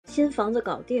新房子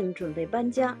搞定，准备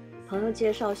搬家。朋友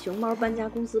介绍熊猫搬家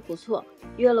公司不错，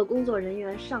约了工作人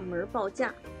员上门报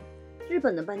价。日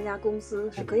本的搬家公司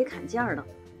是可以砍价的。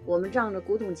我们仗着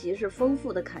古董集市丰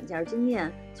富的砍价经验，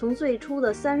从最初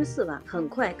的34万很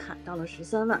快砍到了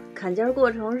13万。砍价过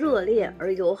程热烈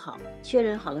而友好，确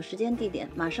认好了时间地点，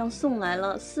马上送来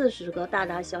了40个大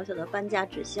大小小的搬家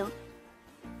纸箱。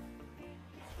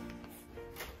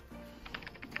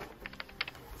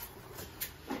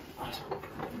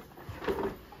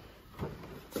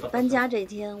搬家这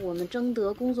天，我们征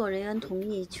得工作人员同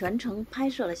意，全程拍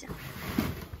摄了下来。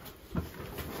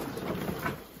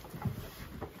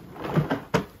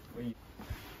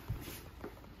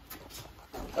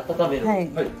はい、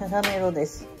畳めろで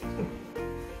す。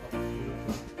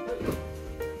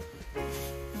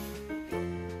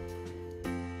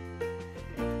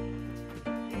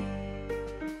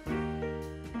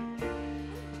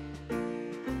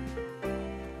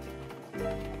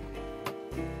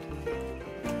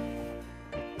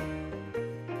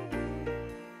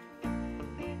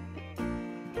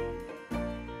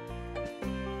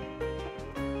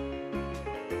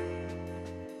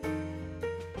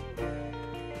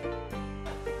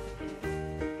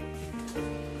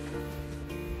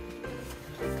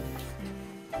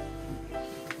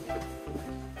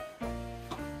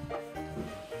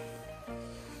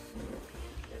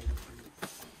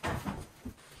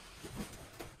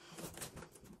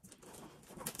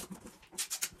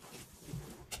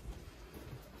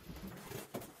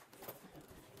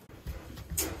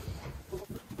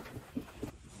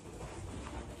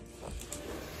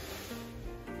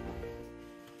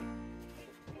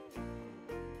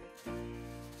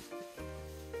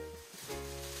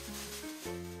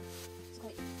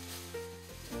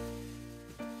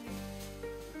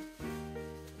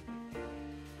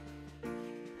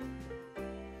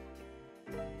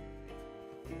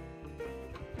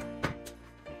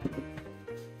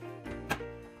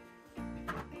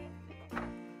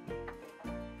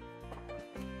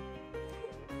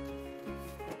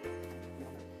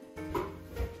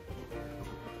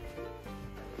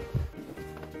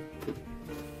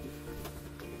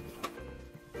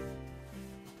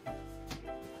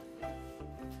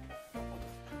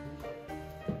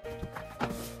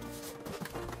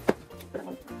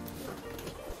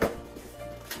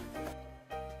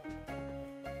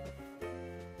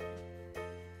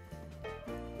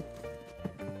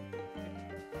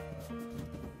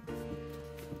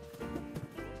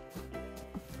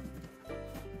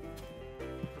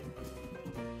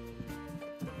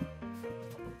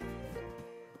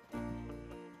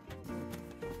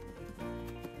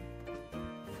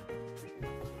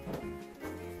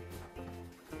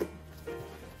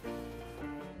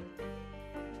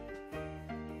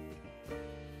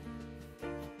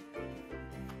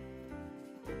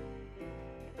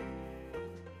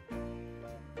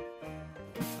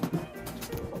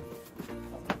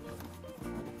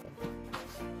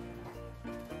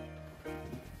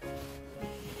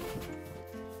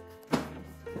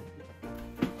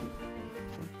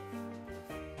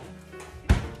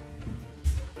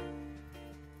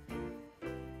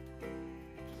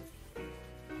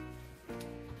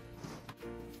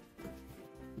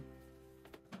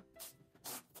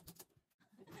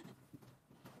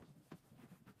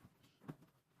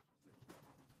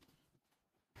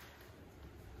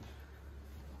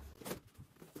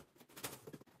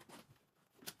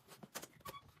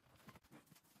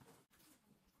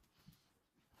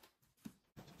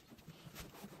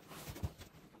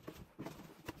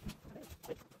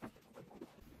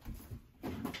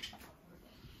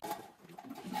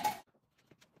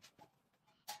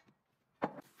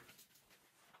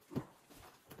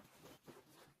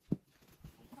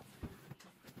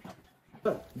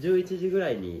11時ぐ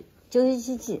らいに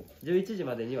11時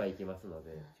までには行きますの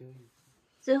で。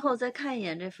最后再看一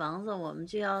眼这房子，我们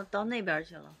就要到那边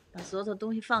去了，把所有的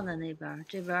东西放在那边，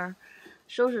这边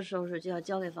收拾收拾就要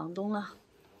交给房东了。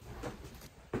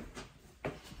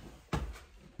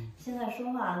现在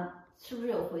说话是不是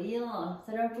有回音了？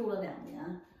在这儿住了2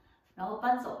年，然后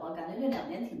搬走了，感觉这2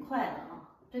年挺快的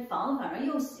啊。这房子反正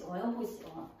又喜欢又不喜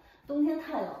欢，冬天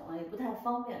太冷了，也不太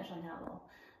方便上下楼，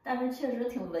但是确实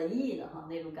挺文艺的哈，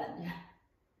那种感觉。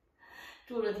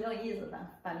住着挺有意思的，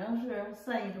反正是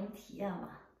算一种体验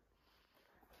吧。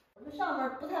我这上面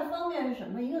不太方便是什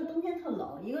么？一个冬天特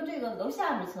冷，一个这个楼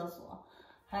下是厕所，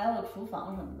还有厨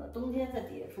房什么的。冬天在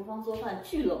底下厨房做饭，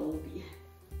巨冷无比，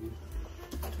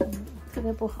特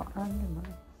别不好安着嘛。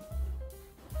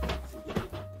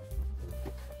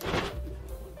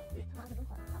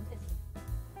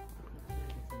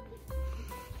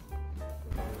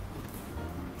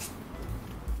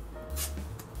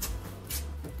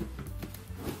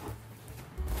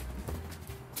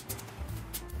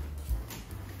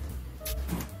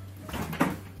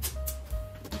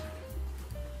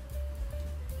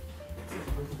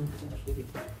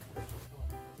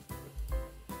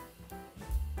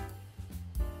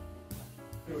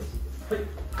よろしいです。は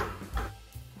い。